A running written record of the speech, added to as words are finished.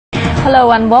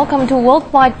Hello and welcome to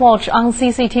Worldwide Watch on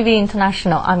CCTV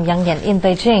International. I'm Yang Yan in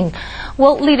Beijing.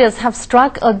 World leaders have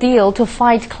struck a deal to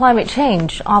fight climate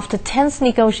change after tense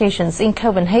negotiations in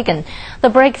Copenhagen. The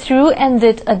breakthrough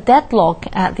ended a deadlock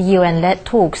at the UN-led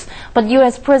talks. But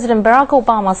US President Barack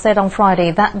Obama said on Friday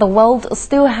that the world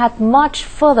still had much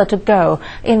further to go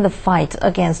in the fight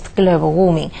against global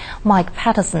warming. Mike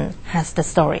Patterson has the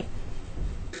story.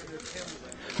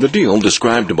 The deal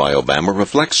described by Obama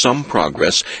reflects some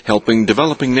progress helping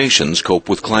developing nations cope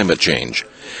with climate change.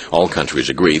 All countries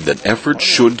agreed that efforts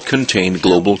should contain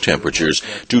global temperatures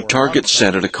to targets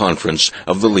set at a conference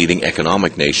of the leading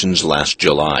economic nations last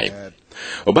July.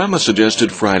 Obama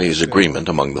suggested Friday's agreement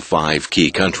among the 5 key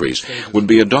countries would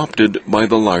be adopted by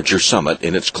the larger summit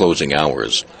in its closing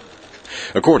hours.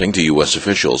 According to U.S.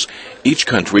 officials, each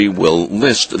country will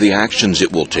list the actions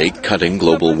it will take cutting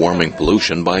global warming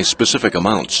pollution by specific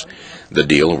amounts. The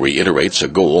deal reiterates a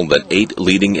goal that 8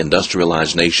 leading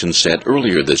industrialized nations set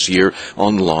earlier this year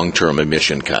on long-term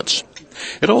emission cuts.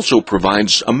 It also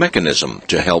provides a mechanism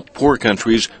to help poor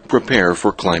countries prepare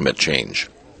for climate change.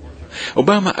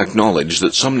 Obama acknowledged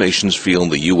that some nations feel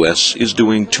the U.S. is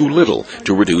doing too little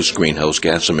to reduce greenhouse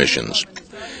gas emissions.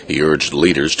 He urged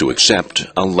leaders to accept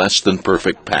a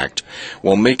less-than-perfect pact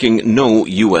while making no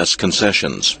U.S.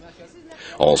 concessions.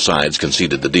 All sides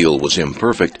conceded the deal was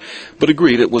imperfect, but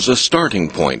agreed it was a starting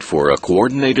point for a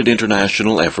coordinated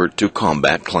international effort to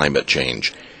combat climate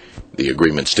change. The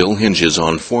agreement still hinges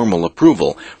on formal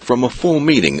approval from a full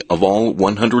meeting of all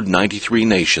 193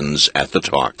 nations at the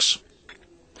talks.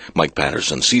 Mike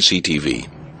Patterson, CCTV.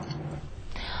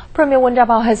 Premier Wen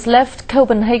Jiabao has left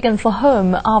Copenhagen for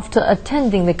home after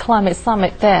attending the climate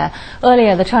summit there.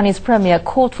 Earlier, the Chinese premier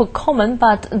called for common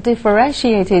but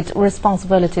differentiated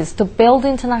responsibilities to build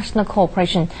international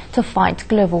cooperation to fight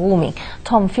global warming.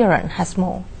 Tom Fearon has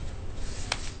more.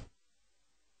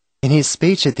 In his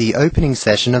speech at the opening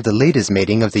session of the leaders'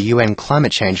 meeting of the UN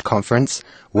Climate Change Conference,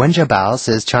 Wen Jiabao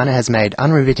says China has made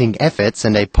unremitting efforts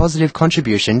and a positive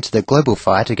contribution to the global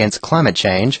fight against climate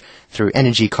change through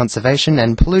energy conservation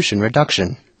and pollution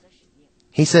reduction.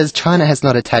 He says China has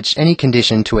not attached any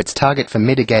condition to its target for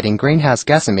mitigating greenhouse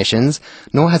gas emissions,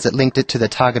 nor has it linked it to the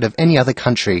target of any other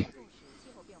country.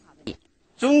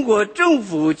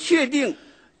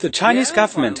 The Chinese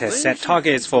government has set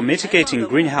targets for mitigating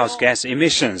greenhouse gas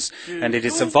emissions, and it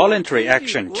is a voluntary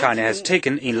action China has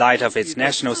taken in light of its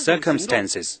national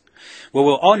circumstances. We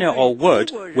will honor our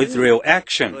word with real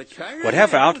action.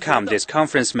 Whatever outcome this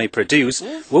conference may produce,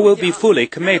 we will be fully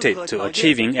committed to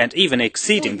achieving and even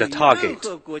exceeding the target.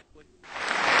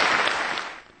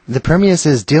 The Premier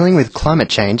says dealing with climate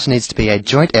change needs to be a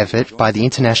joint effort by the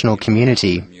international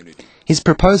community. His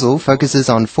proposal focuses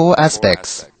on 4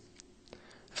 aspects.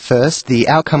 First, the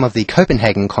outcome of the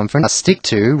Copenhagen conference must stick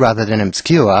to, rather than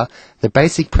obscure, the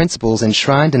basic principles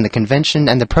enshrined in the Convention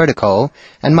and the Protocol,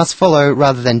 and must follow,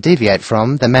 rather than deviate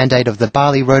from, the mandate of the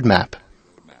Bali Roadmap.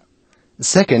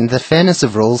 Second, the fairness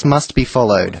of rules must be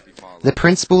followed. The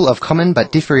principle of common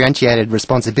but differentiated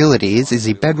responsibilities is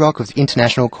the bedrock of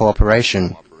international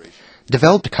cooperation.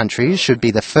 Developed countries should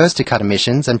be the first to cut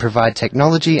emissions and provide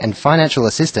technology and financial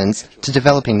assistance to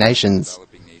developing nations.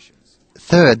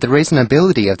 Third, the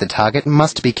reasonability of the target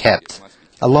must be kept.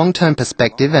 A long-term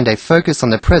perspective and a focus on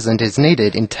the present is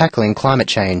needed in tackling climate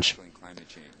change.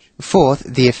 Fourth,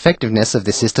 the effectiveness of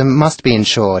the system must be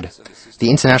ensured. The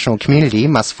international community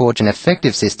must forge an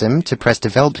effective system to press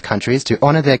developed countries to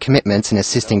honour their commitments in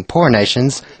assisting poorer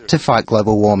nations to fight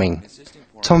global warming.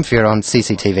 Tom Fearon,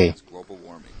 CCTV.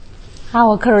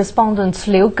 Our correspondent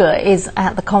Liu Ge is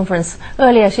at the conference.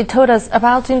 Earlier, she told us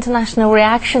about international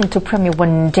reaction to Premier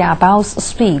Wen Jiabao's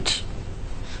speech.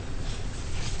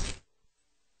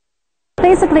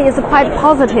 Basically, it's quite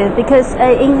positive because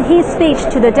in his speech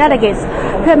to the delegates,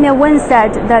 Premier Wen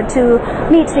said that to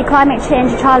meet the climate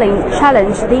change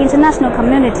challenge, the international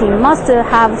community must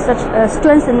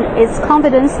strengthen its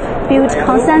confidence, build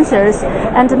consensus,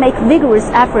 and make vigorous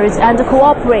efforts and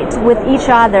cooperate with each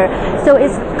other. So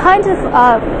it's kind of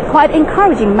quite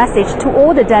encouraging message to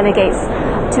all the delegates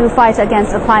to fight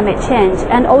against climate change.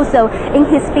 And also, in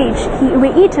his speech, he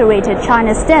reiterated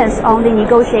China's stance on the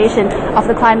negotiation of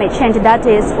the climate change. That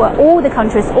is, all the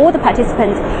countries, all the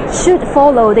participants should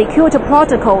follow the Kyoto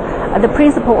Protocol, the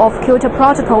principle of Kyoto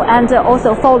Protocol, and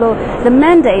also follow the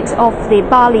mandate of the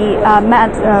Bali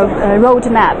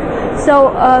roadmap.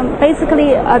 So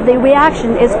basically, the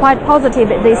reaction is quite positive.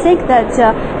 They think that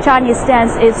Chinese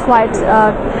stance is quite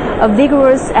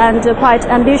vigorous and quite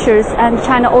ambitious, and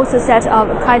China also set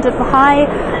kind of high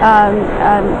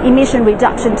emission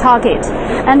reduction target.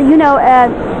 And you know,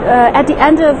 at the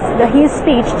end of his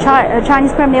speech,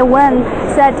 Chinese Premier Wen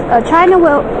said China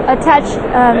will attach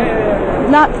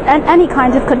not any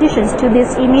kind of conditions to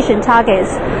these emission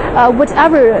targets.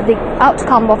 Whatever the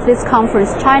outcome of this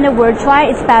conference, China will try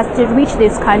its best to reach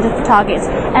this kind of targets.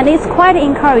 And it's quite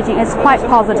encouraging, it's quite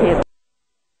positive.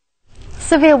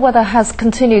 Severe weather has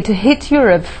continued to hit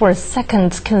Europe for a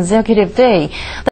second consecutive day.